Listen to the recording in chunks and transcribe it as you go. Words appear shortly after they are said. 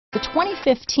The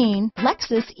 2015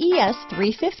 Lexus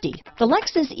ES350. The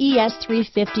Lexus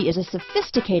ES350 is a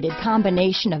sophisticated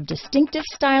combination of distinctive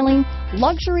styling,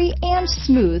 luxury, and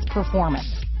smooth performance.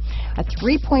 A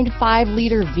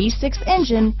 3.5-liter V6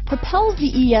 engine propels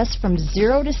the ES from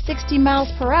 0 to 60 miles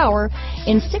per hour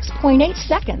in 6.8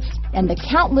 seconds, and the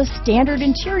countless standard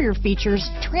interior features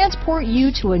transport you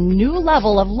to a new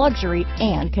level of luxury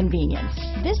and convenience.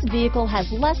 This vehicle has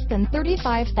less than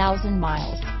 35,000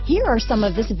 miles. Here are some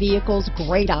of this vehicle's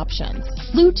great options: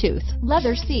 Bluetooth,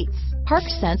 leather seats,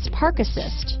 ParkSense Park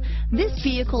Assist. This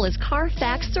vehicle is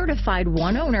Carfax certified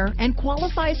one owner and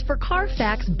qualifies for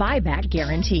Carfax buyback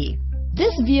guarantee.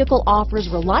 This vehicle offers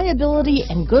reliability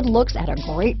and good looks at a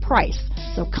great price.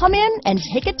 So come in and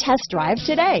take a test drive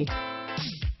today.